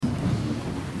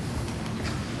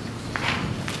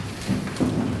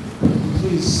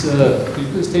Could you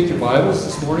please take your Bibles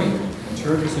this morning and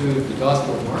turn to the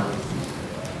Gospel of Mark,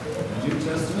 the New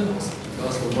Testament. The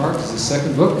Gospel of Mark is the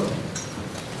second book.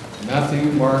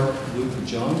 Matthew, Mark, Luke, and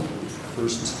John,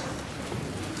 first of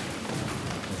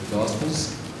the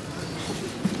Gospels.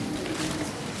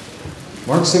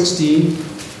 Mark 16,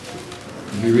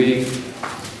 we'll be reading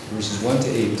verses 1 to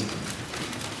 8.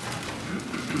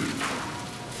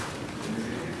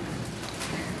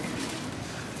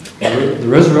 The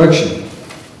resurrection.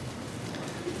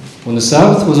 When the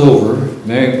Sabbath was over,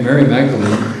 Mary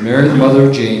Magdalene, Mary the mother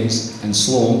of James, and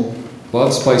Salome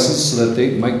bought spices so that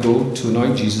they might go to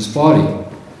anoint Jesus' body.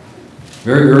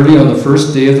 Very early on the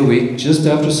first day of the week, just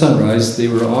after sunrise, they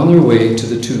were on their way to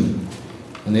the tomb.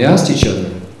 And they asked each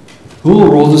other, "Who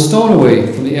will roll the stone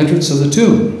away from the entrance of the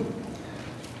tomb?"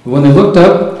 But when they looked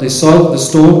up, they saw that the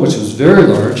stone, which was very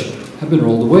large, had been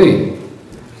rolled away.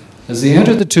 As they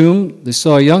entered the tomb, they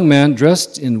saw a young man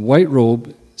dressed in white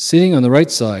robe sitting on the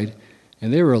right side,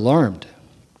 and they were alarmed.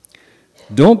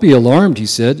 "Don't be alarmed," he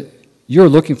said. "You're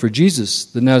looking for Jesus,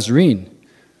 the Nazarene,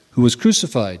 who was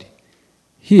crucified.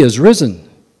 He has risen.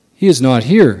 He is not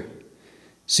here.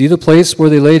 See the place where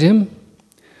they laid him?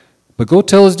 But go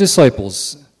tell his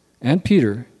disciples and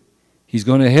Peter, he's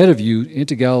gone ahead of you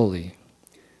into Galilee.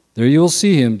 There you will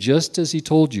see him just as he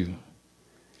told you."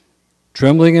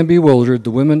 Trembling and bewildered, the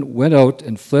women went out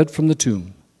and fled from the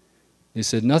tomb. They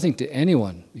said nothing to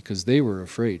anyone because they were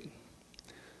afraid.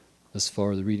 Thus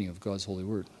far, the reading of God's holy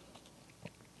word.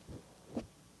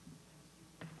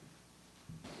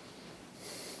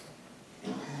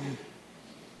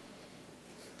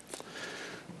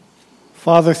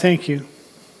 Father, thank you.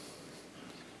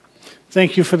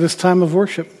 Thank you for this time of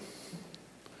worship.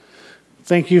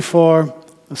 Thank you for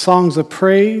the songs of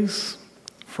praise,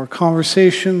 for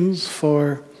conversations,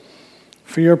 for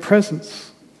your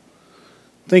presence.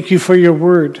 Thank you for your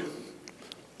word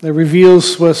that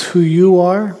reveals to us who you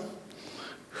are,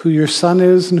 who your Son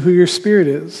is, and who your Spirit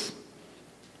is.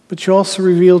 But you also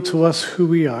reveal to us who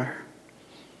we are.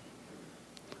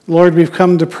 Lord, we've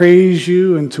come to praise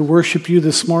you and to worship you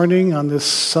this morning on this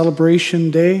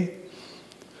celebration day.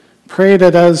 Pray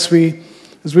that as we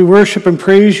worship and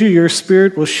praise you, your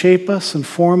Spirit will shape us and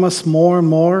form us more and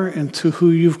more into who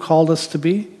you've called us to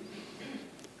be.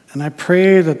 And I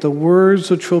pray that the words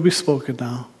which will be spoken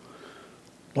now,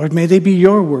 Lord, may they be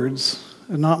your words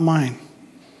and not mine.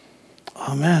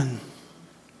 Amen.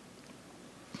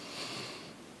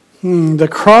 The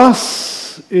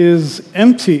cross is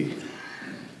empty.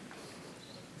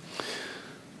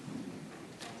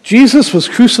 Jesus was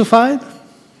crucified.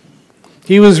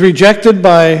 He was rejected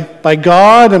by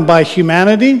God and by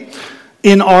humanity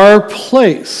in our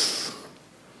place.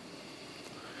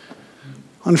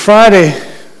 On Friday,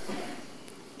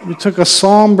 we took a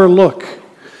somber look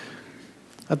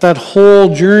at that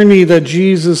whole journey that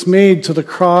Jesus made to the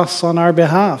cross on our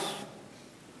behalf.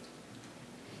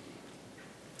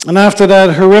 And after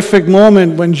that horrific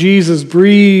moment when Jesus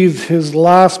breathed his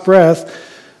last breath,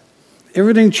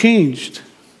 everything changed,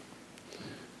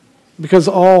 because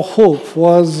all hope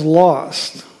was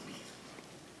lost.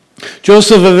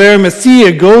 Joseph of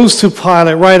Arimathea goes to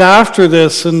Pilate right after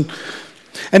this, and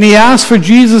he asks for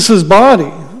Jesus'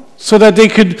 body so that they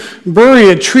could bury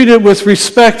it, treat it with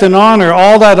respect and honor.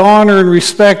 All that honor and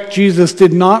respect Jesus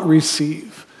did not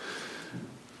receive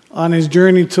on his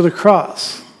journey to the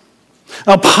cross.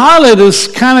 Now Pilate is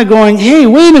kind of going, hey,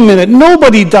 wait a minute,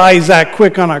 nobody dies that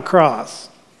quick on a cross.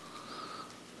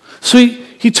 So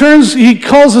he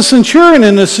calls the centurion,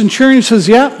 and the centurion says,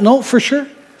 yeah, no, for sure.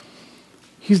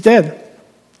 He's dead.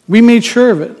 We made sure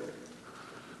of it.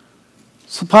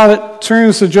 So Pilate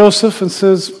turns to Joseph and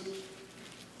says,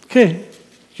 okay,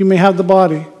 you may have the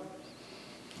body.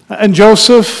 And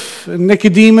Joseph and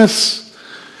Nicodemus,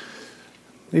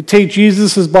 they take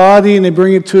Jesus' body and they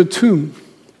bring it to a tomb.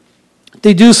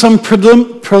 They do some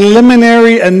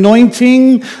preliminary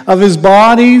anointing of his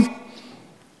body,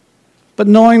 but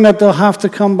knowing that they'll have to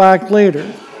come back later.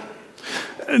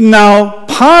 Now,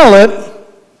 Pilate,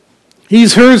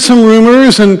 he's heard some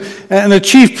rumors, and the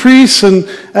chief priests and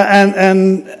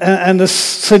the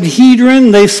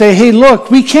Sanhedrin, they say, hey,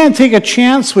 look, we can't take a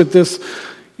chance with this.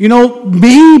 You know,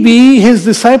 maybe his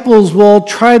disciples will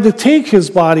try to take his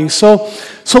body. So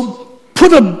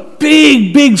put a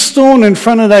big stone in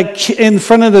front of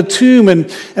the tomb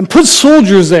and put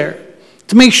soldiers there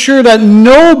to make sure that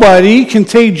nobody can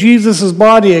take Jesus'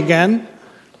 body again,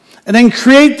 and then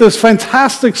create this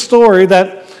fantastic story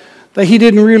that he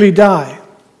didn't really die.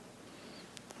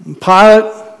 And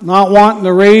Pilate, not wanting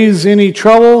to raise any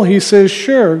trouble, he says,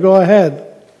 sure, go ahead.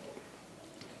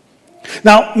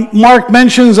 Now, Mark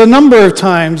mentions a number of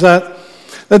times that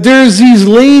That there's these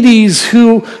ladies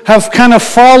who have kind of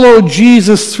followed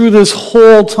Jesus through this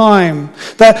whole time.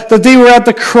 That they were at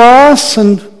the cross,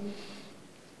 and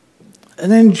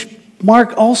then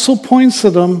Mark also points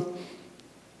to them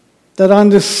that on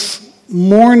this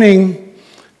morning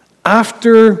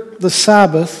after the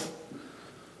Sabbath,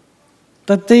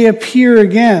 that they appear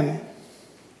again.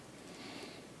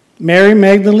 Mary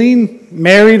Magdalene,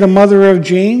 Mary the mother of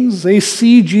James, they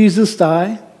see Jesus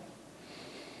die.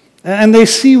 And they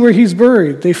see where he's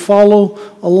buried. They follow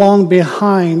along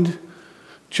behind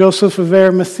Joseph of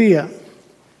Arimathea.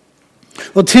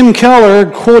 Well, Tim Keller,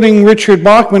 quoting Richard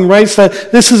Bachman, writes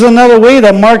that this is another way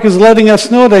that Mark is letting us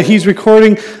know that he's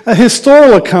recording a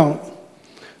historical account,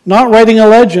 not writing a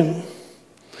legend.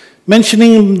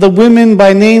 Mentioning the women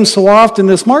by name so often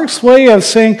is Mark's way of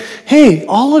saying, hey,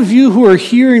 all of you who are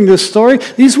hearing this story,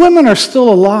 these women are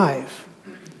still alive.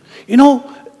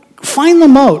 Find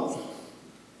them out.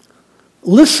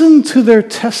 Listen to their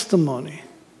testimony.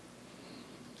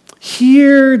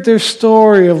 Hear their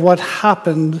story of what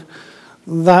happened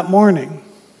that morning.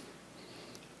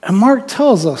 And Mark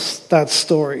tells us that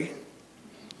story.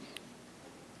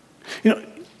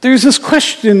 There's this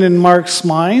question in Mark's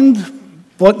mind,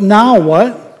 what now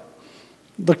what?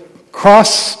 The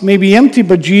cross may be empty,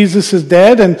 but Jesus is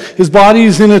dead, and his body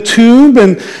is in a tomb,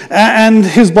 and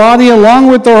his body, along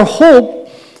with our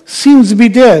hope, seems to be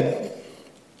dead.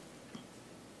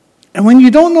 And when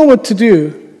you don't know what to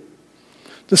do,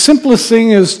 the simplest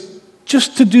thing is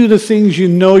just to do the things you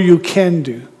know you can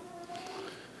do.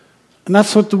 And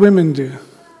that's what the women do.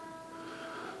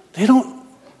 They don't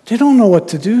know what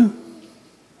to do.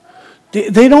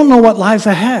 They don't know what lies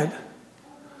ahead.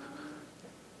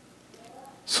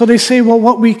 So they say, well,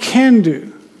 what we can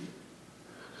do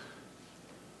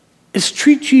is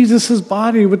treat Jesus'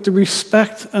 body with the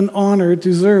respect and honor it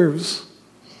deserves.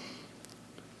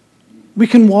 We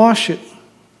can wash it.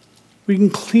 We can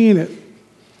clean it.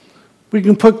 We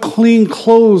can put clean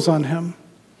clothes on him.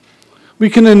 We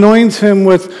can anoint him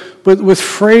with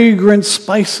fragrant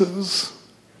spices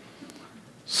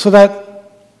so that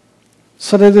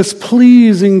it's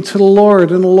pleasing to the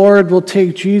Lord, and the Lord will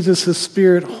take Jesus'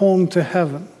 spirit home to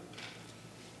heaven.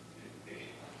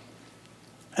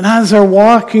 And as they're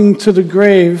walking to the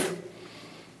grave,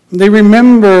 they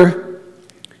remember,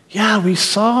 we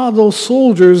saw those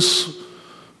soldiers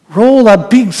roll a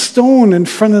big stone in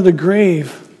front of the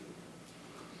grave.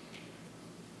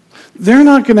 They're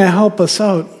not going to help us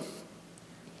out.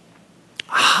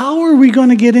 How are we going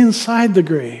to get inside the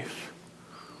grave?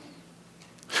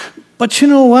 But you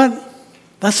know what?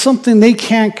 That's something they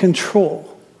can't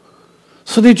control.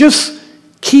 So they just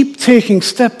keep taking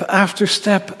step after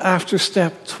step after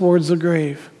step towards the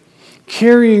grave,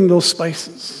 carrying those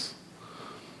spices.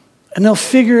 And they'll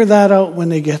figure that out when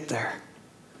they get there.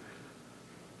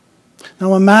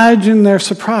 Now imagine their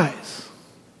surprise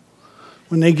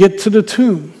when they get to the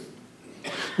tomb.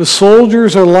 The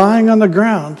soldiers are lying on the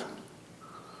ground,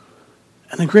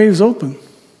 and the grave's open.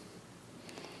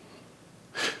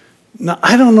 Now,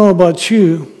 I don't know about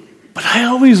you, but I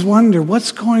always wonder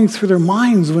what's going through their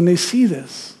minds when they see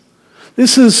this.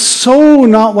 This is so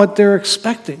not what they're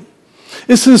expecting.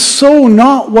 This is so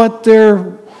not what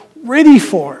they're ready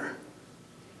for.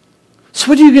 So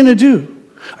what are you going to do?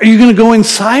 Are you going to go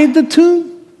inside the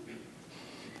tomb?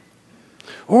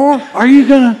 Or are you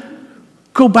going to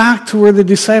go back to where the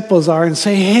disciples are and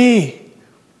say, hey,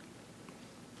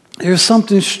 there's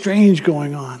something strange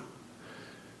going on.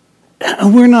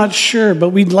 And we're not sure, but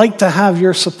we'd like to have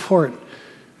your support.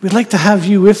 We'd like to have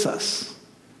you with us.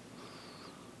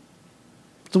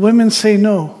 The women say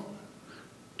no.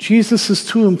 Jesus is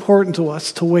too important to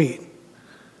us to wait.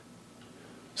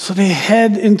 So they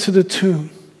head into the tomb.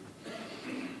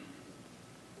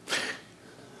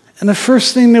 And the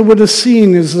first thing they would have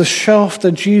seen is the shelf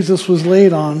that Jesus was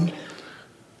laid on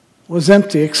was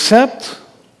empty, except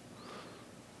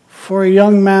for a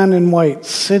young man in white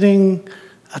sitting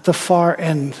at the far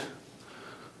end,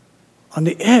 on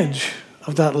the edge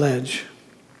of that ledge.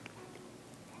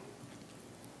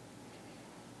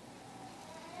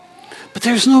 But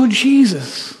there's no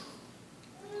Jesus.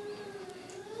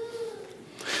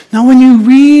 Now, when you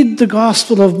read the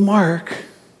Gospel of Mark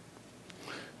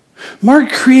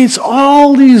creates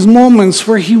all these moments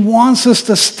where he wants us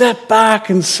to step back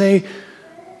and say,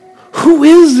 who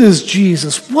is this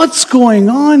Jesus? What's going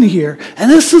on here? And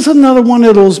this is another one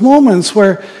of those moments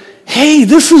where, hey,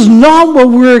 this is not what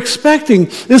we're expecting.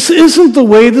 This isn't the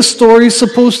way the story is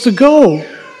supposed to go.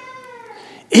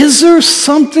 Is there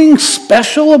something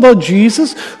special about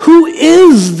Jesus? Who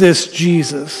is this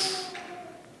Jesus?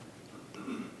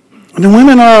 And the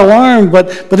women are alarmed,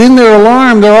 but in their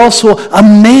alarm, they're also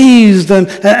amazed and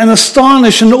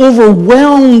astonished and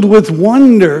overwhelmed with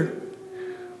wonder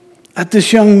at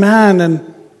this young man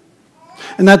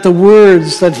and at the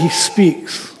words that he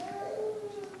speaks.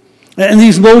 And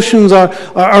these emotions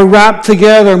are wrapped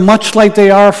together much like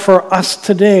they are for us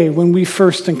today when we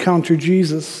first encounter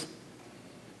Jesus.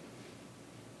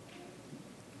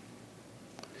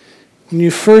 When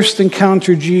you first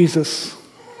encounter Jesus,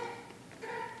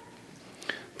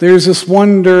 there's this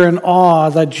wonder and awe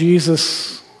that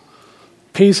Jesus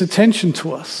pays attention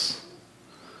to us,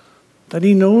 that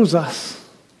he knows us,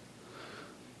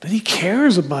 that he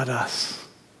cares about us,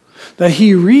 that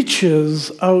he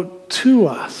reaches out to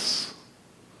us,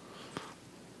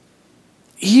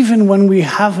 even when we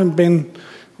haven't been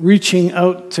reaching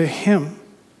out to him.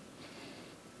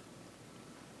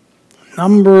 A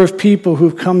number of people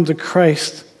who've come to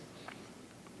Christ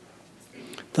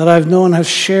that I've known have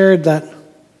shared that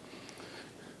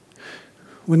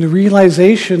when the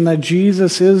realization that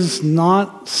Jesus is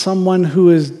not someone who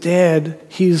is dead,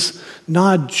 he's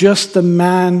not just the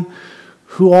man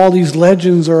who all these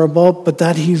legends are about, but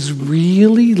that he's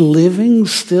really living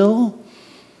still,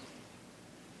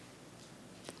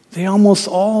 they almost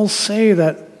all say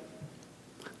that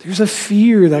there's a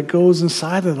fear that goes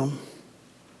inside of them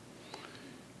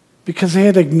because they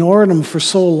had ignored him for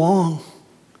so long.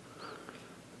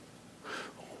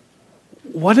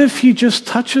 What if he just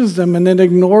touches them and then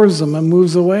ignores them and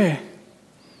moves away?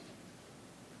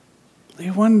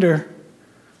 They wonder,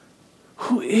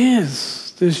 who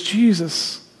is this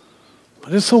Jesus?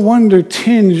 But it's a wonder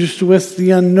tinged with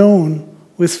the unknown,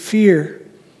 with fear.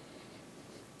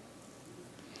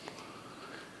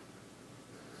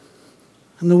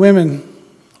 And the women,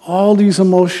 all these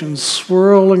emotions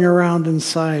swirling around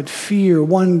inside, fear,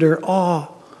 wonder, awe,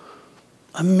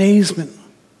 amazement.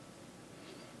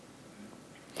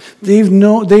 They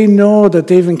know that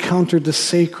they've encountered the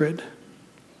sacred.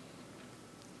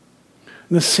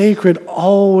 And the sacred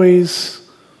always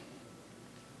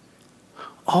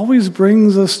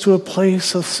brings us to a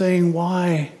place of saying,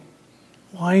 why?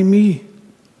 Why me?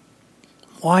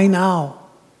 Why now?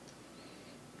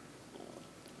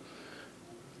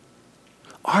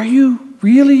 Are you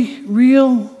really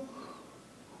real?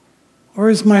 Or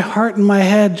is my heart and my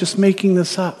head just making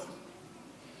this up?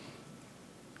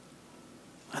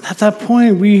 And at that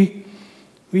point, we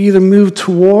either move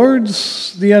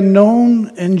towards the unknown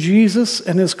and Jesus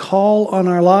and his call on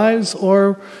our lives,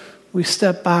 or we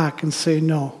step back and say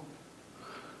no.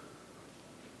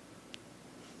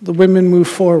 The women move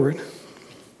forward.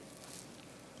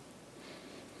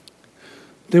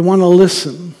 They want to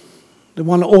listen. They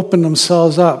want to open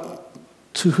themselves up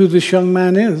to who this young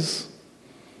man is,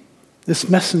 this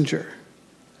messenger.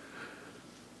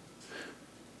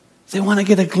 They want to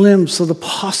get a glimpse of the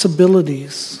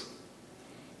possibilities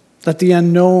that the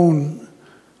unknown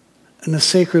and the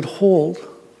sacred hold.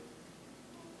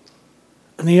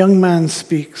 And the young man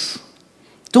speaks.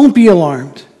 Don't be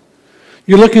alarmed.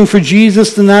 You're looking for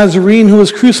Jesus the Nazarene who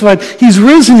was crucified. He's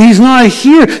risen. He's not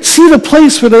here. See the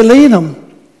place where they laid him.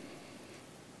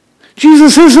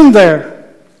 Jesus isn't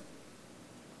there.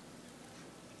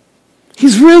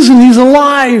 He's risen. He's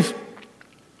alive.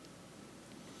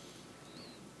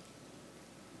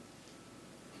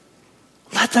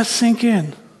 Let that sink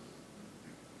in.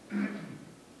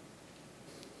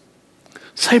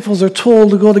 Disciples are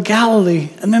told to go to Galilee,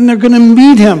 and then they're going to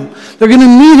meet him. They're going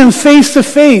to meet him face to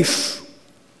face.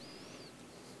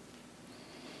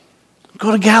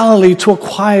 Go to Galilee, to a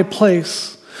quiet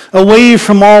place, away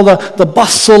from all the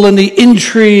bustle and the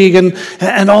intrigue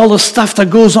and all the stuff that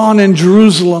goes on in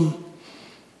Jerusalem.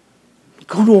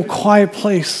 Go to a quiet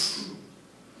place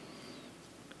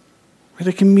where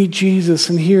they can meet Jesus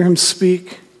and hear him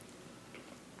speak.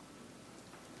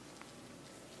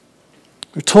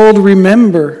 They're told to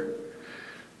remember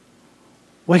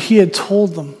what he had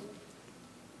told them.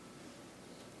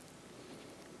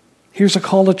 Here's a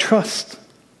call to trust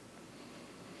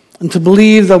and to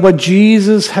believe that what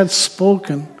Jesus had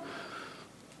spoken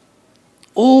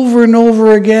over and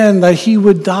over again, that he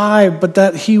would die, but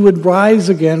that he would rise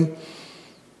again,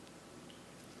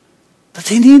 that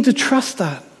they need to trust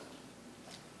that.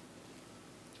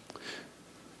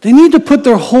 They need to put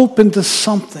their hope into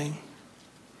something.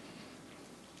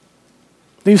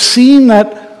 They've seen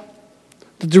that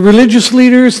the religious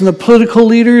leaders and the political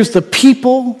leaders, the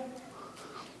people,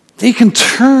 they can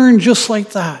turn just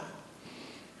like that.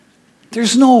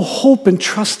 There's no hope in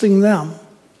trusting them.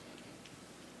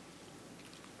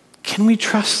 Can we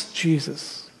trust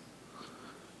Jesus?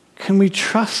 Can we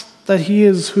trust that he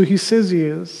is who he says he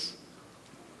is?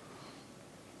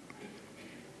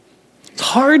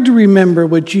 hard to remember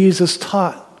what Jesus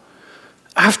taught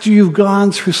after you've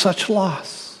gone through such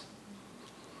loss.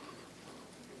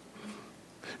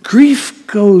 Grief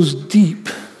goes deep.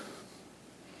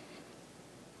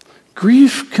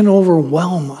 Grief can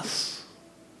overwhelm us.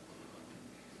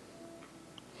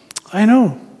 I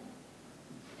know.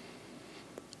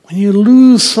 When you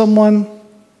lose someone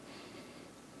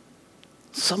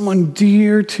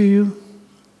dear to you,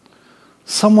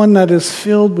 someone that is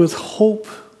filled with hope,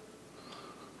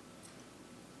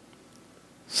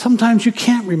 sometimes you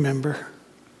can't remember,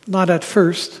 not at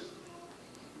first.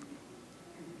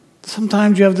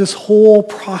 Sometimes you have this whole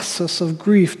process of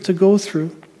grief to go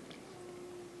through.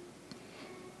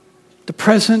 The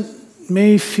present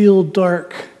may feel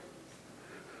dark,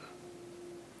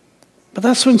 but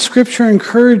that's when Scripture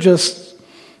encourages us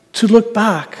to look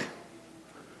back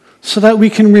so that we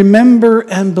can remember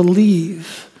and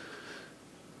believe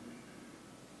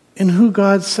in who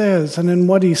God says and in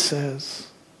what He says,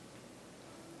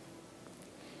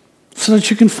 so that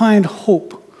you can find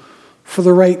hope for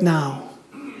the right now.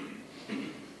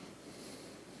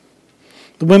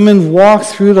 The women walked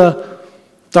through the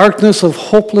darkness of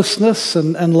hopelessness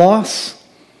and loss,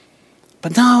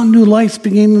 but now new light's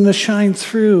beginning to shine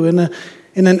through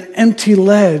in an empty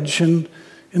ledge, and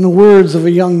in the words of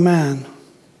a young man.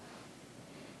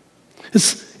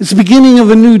 It's the beginning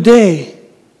of a new day.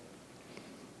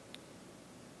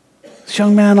 This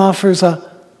young man offers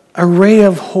a ray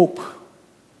of hope,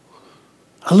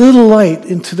 a little light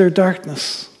into their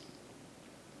darkness.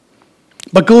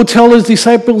 But go tell his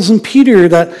disciples and Peter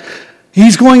that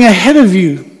he's going ahead of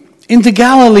you into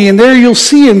Galilee, and there you'll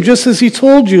see him just as he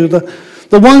told you.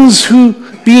 The ones who,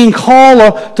 being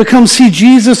called to come see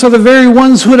Jesus, are the very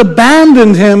ones who had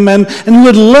abandoned him and who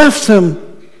had left him.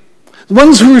 The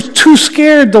ones who were too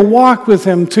scared to walk with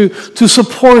him, to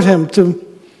support him, to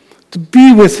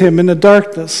be with him in the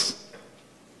darkness.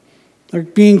 They're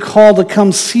being called to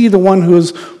come see the one who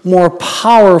is more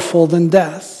powerful than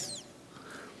death.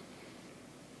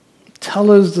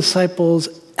 Tell his disciples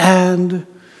and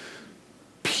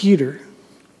Peter.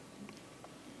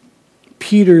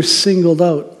 Peter's singled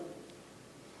out.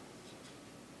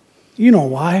 You know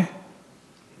why?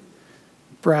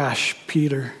 Brash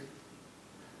Peter.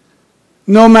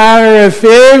 No matter if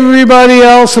everybody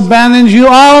else abandons you,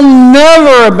 I'll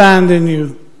never abandon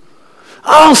you.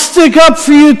 I'll stick up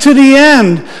for you to the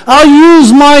end. I'll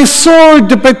use my sword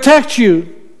to protect you.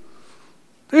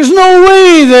 There's no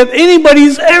way that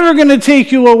anybody's ever going to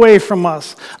take you away from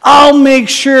us. I'll make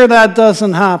sure that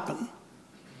doesn't happen.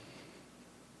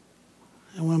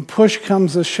 And when push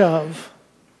comes to shove,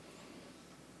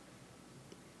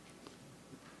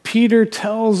 Peter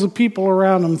tells the people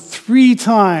around him 3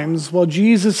 times while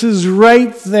Jesus is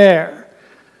right there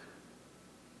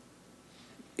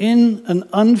in an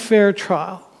unfair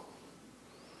trial,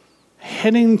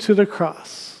 heading to the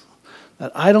cross,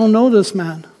 that I don't know this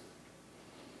man.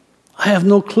 I have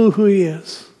no clue who he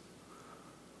is.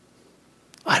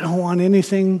 I don't want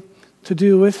anything to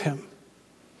do with him.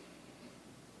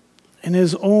 In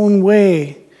his own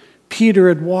way, Peter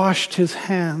had washed his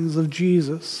hands of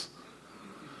Jesus,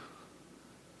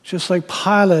 just like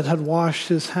Pilate had washed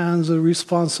his hands of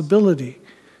responsibility,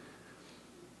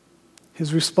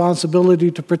 his responsibility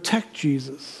to protect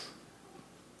Jesus.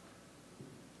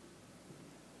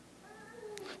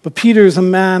 But Peter is a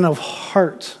man of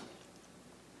heart.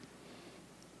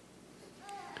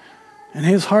 And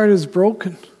his heart is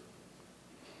broken.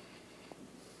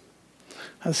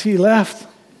 As he left,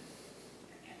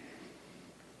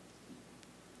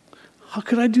 how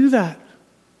could I do that?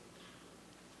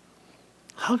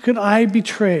 How could I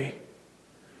betray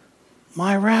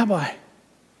my rabbi?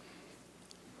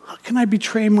 How can I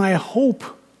betray my hope?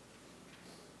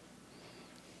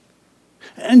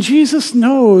 And Jesus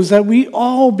knows that we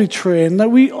all betray him, that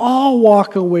we all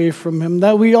walk away from him,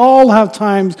 that we all have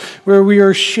times where we are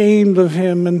ashamed of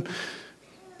him. And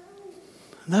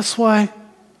that's why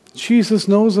Jesus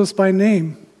knows us by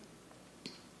name.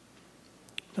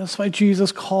 That's why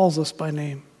Jesus calls us by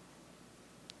name.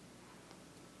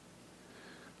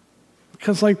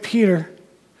 Because like Peter,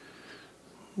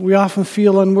 we often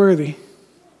feel unworthy.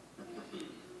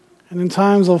 And in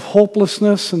times of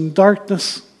hopelessness and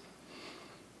darkness,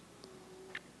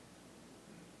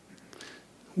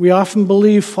 we often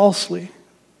believe falsely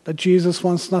that Jesus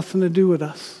wants nothing to do with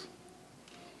us.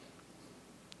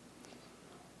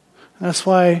 That's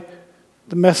why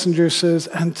the messenger says,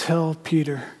 and tell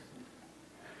Peter.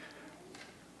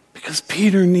 Because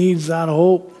Peter needs that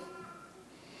hope.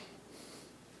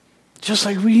 Just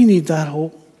like we need that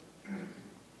hope.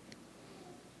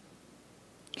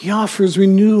 He offers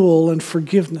renewal and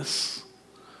forgiveness.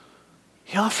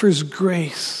 He offers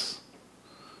grace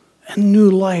and new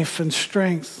life and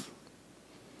strength.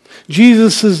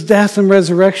 Jesus' death and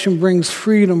resurrection brings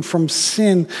freedom from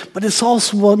sin, but it's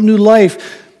also about new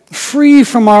life, free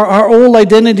from our old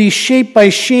identity shaped by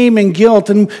shame and guilt,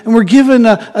 and we're given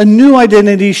a new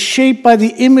identity shaped by the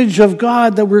image of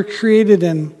God that we're created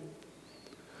in.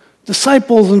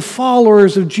 Disciples and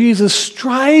followers of Jesus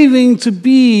striving to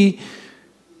be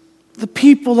the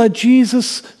people that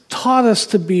Jesus taught us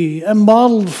to be and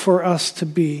modeled for us to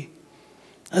be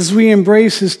as we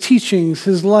embrace his teachings,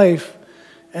 his life,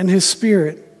 and his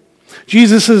Spirit.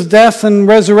 Jesus' death and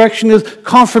resurrection is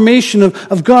confirmation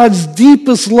of God's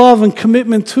deepest love and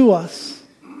commitment to us.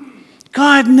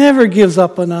 God never gives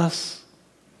up on us.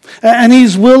 And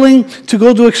he's willing to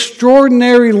go to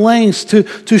extraordinary lengths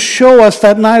to show us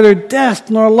that neither death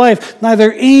nor life,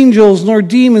 neither angels nor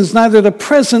demons, neither the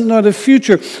present nor the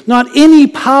future, not any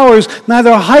powers,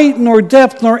 neither height nor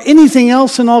depth nor anything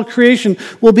else in all creation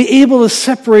will be able to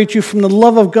separate you from the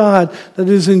love of God that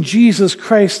is in Jesus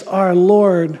Christ our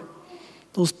Lord.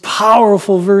 Those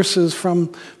powerful verses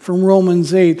from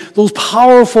Romans 8. Those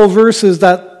powerful verses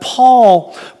that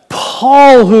Paul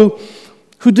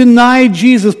who denied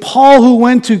Jesus, Paul who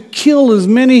went to kill as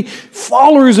many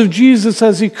followers of Jesus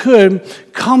as he could,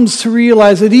 comes to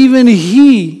realize that even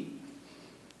he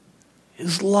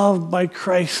is loved by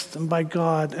Christ and by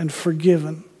God and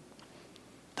forgiven.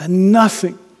 That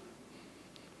nothing,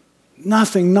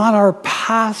 not our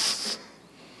past,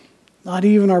 not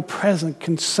even our present,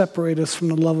 can separate us from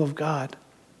the love of God.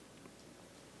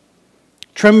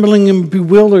 Trembling and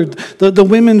bewildered, the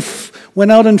women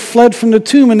went out and fled from the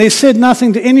tomb, and they said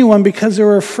nothing to anyone because they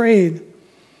were afraid.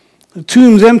 The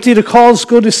tomb's empty, the calls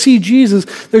go to see Jesus.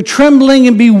 They're trembling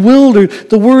and bewildered.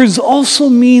 The words also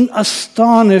mean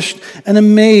astonished and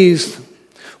amazed.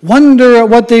 Wonder at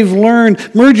what they've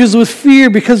learned merges with fear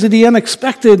because of the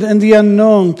unexpected and the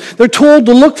unknown. They're told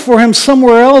to look for him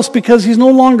somewhere else because he's no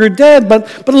longer dead,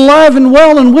 but alive and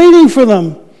well and waiting for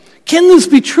them. Can this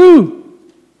be true?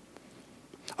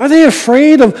 Are they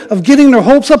afraid of getting their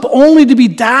hopes up only to be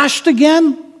dashed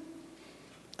again,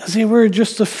 as they were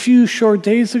just a few short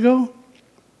days ago?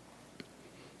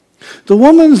 The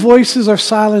woman's voices are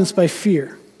silenced by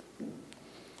fear.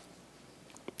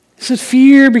 Is it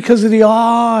fear because of the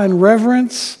awe and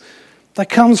reverence that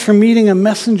comes from meeting a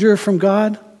messenger from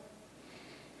God?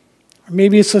 Or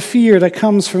maybe it's a fear that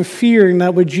comes from fearing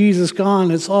that with Jesus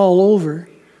gone, it's all over.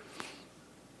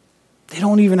 They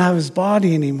don't even have his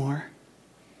body anymore.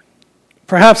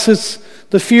 Perhaps it's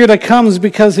the fear that comes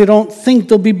because they don't think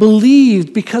they'll be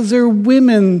believed, because they're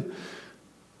women.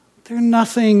 They're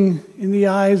nothing in the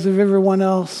eyes of everyone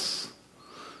else.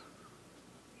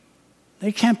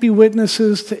 They can't be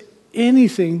witnesses to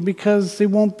anything because they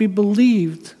won't be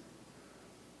believed.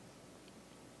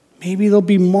 Maybe they'll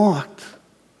be mocked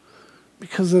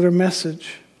because of their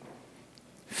message.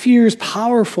 Fear is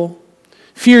powerful.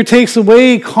 Fear takes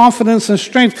away confidence and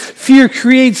strength. Fear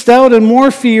creates doubt and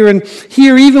more fear. And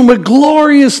here, even with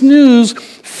glorious news,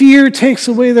 fear takes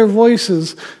away their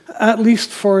voices, at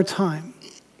least for a time.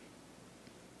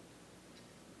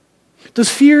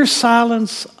 Does fear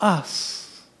silence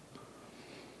us?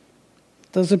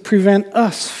 Does it prevent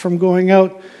us from going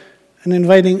out and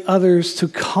inviting others to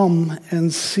come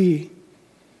and see,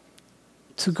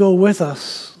 to go with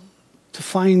us, to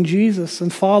find Jesus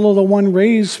and follow the one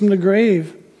raised from the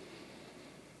grave?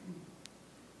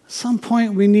 At some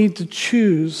point we need to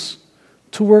choose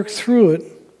to work through it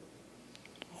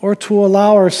or to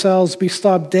allow ourselves to be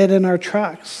stopped dead in our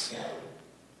tracks.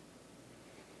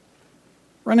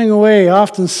 Running away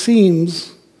often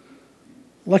seems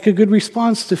like a good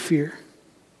response to fear.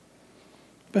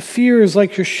 But fear is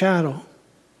like your shadow.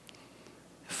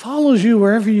 It follows you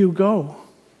wherever you go.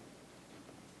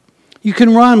 You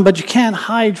can run, but you can't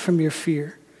hide from your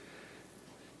fear.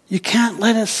 You can't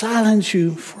let it silence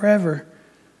you forever.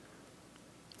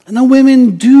 And the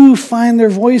women do find their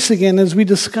voice again, as we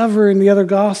discover in the other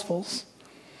Gospels.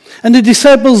 And the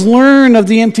disciples learn of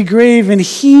the empty grave and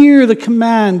hear the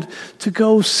command to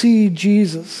go see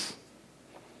Jesus.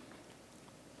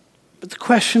 But the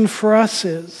question for us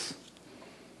is,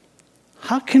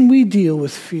 how can we deal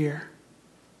with fear?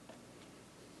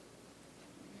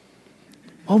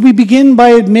 Well, we begin by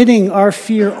admitting our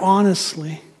fear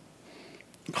honestly,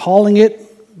 calling it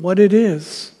what it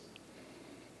is.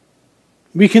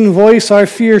 We can voice our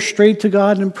fear straight to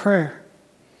God in prayer.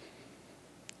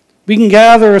 We can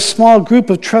gather a small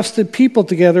group of trusted people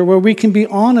together where we can be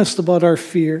honest about our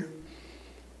fear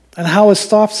and how it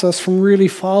stops us from really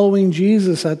following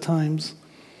Jesus at times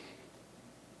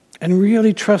and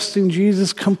really trusting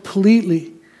Jesus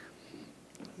completely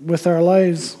with our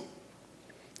lives.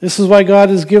 This is why God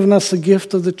has given us the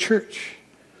gift of the church,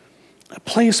 a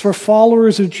place where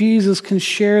followers of Jesus can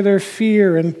share their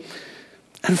fear and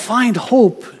find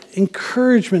hope,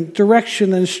 encouragement,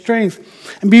 direction, and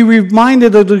strength, and be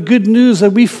reminded of the good news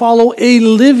that we follow a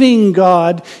living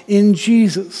God in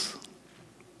Jesus.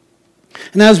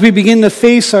 And as we begin to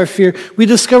face our fear, we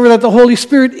discover that the Holy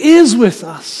Spirit is with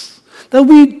us, that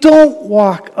we don't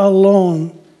walk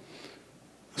alone.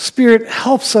 The Spirit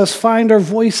helps us find our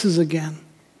voices again.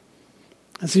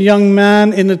 As a young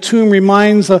man in the tomb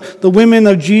reminds the women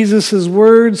of Jesus'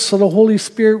 words, so the Holy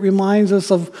Spirit reminds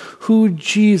us of who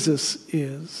Jesus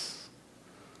is.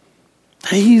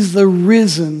 That He's the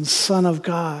risen Son of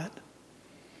God.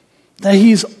 That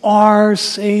He's our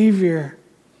Savior.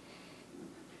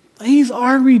 That He's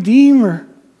our Redeemer.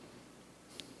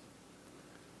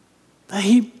 That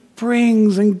He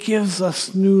brings and gives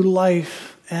us new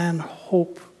life and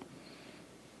hope.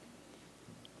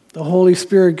 The Holy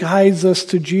Spirit guides us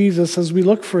to Jesus as we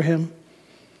look for Him,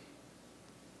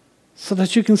 so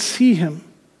that you can see Him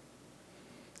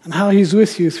and how He's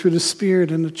with you through the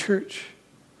Spirit and the church.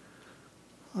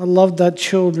 I love that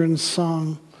children's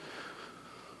song.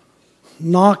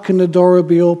 Knock and the door will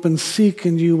be open, seek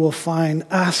and you will find,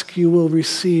 ask you will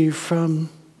receive from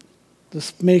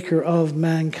the Maker of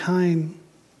mankind.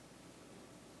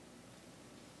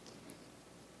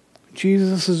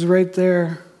 Jesus is right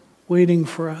there, waiting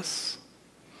for us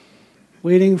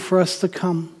to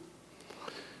come.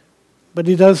 But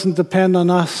He doesn't depend on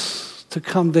us to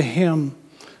come to Him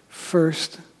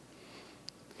first.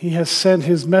 He has sent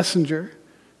His messenger.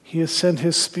 He has sent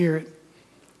His Spirit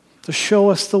to show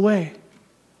us the way,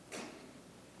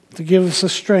 to give us the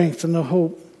strength and the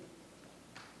hope.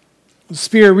 The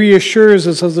Spirit reassures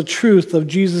us of the truth of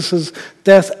Jesus'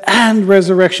 death and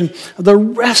resurrection, of the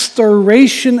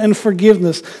restoration and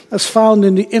forgiveness that's found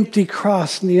in the empty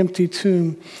cross and the empty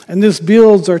tomb. And this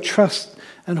builds our trust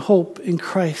and hope in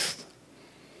Christ.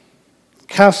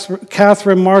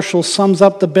 Catherine Marshall sums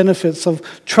up the benefits of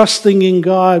trusting in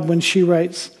God when she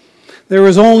writes, "There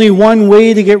is only one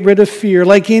way to get rid of fear.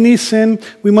 Like any sin,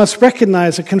 we must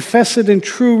recognize it, confess it in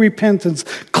true repentance,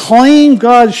 claim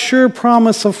God's sure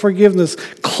promise of forgiveness,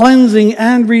 cleansing,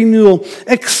 and renewal.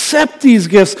 Accept these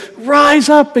gifts, rise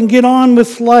up and get on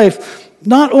with life.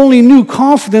 Not only new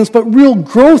confidence, but real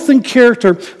growth in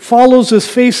character follows this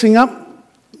facing up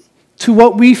to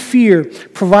what we fear,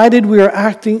 provided we are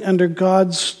acting under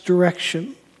God's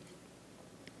direction."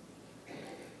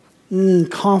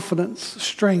 Confidence,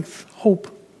 strength,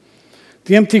 hope.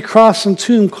 The empty cross and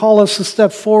tomb call us to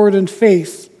step forward in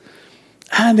faith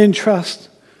and in trust,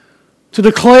 to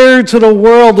declare to the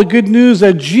world the good news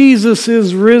that Jesus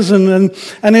is risen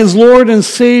and is Lord and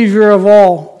Savior of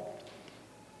all.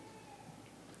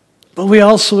 But we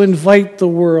also invite the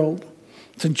world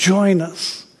to join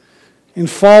us in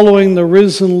following the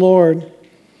risen Lord,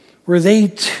 where they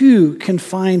too can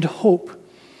find hope.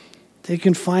 They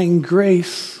can find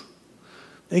grace.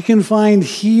 They can find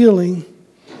healing.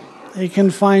 They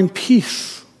can find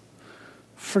peace,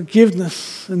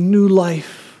 forgiveness, and new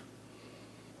life.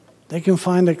 They can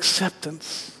find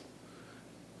acceptance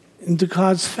into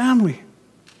God's family,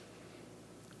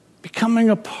 becoming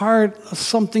a part of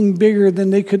something bigger than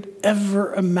they could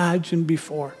ever imagine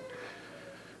before.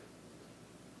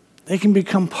 They can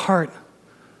become part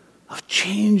of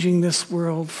changing this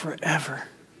world forever.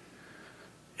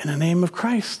 In the name of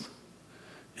Christ.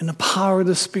 In the power of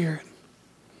the Spirit.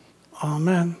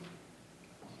 Amen.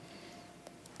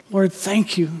 Lord,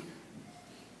 thank you.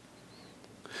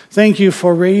 Thank you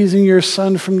for raising your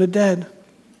Son from the dead.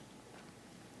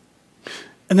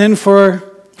 And then for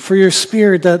your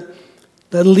Spirit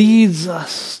that leads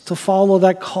us to follow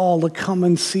that call to come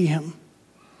and see Him.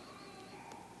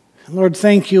 And Lord,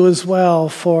 thank you as well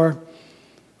for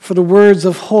the words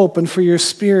of hope and for your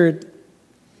Spirit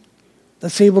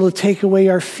that's able to take away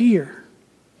our fear.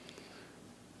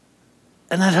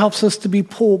 And that helps us to be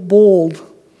bold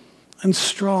and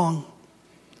strong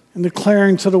in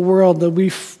declaring to the world that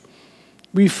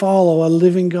we follow a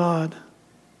living God.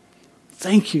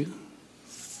 Thank you.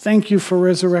 Thank you for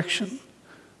resurrection.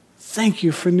 Thank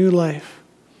you for new life.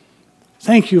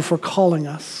 Thank you for calling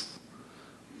us.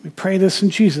 We pray this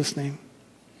in Jesus' name.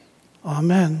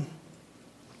 Amen.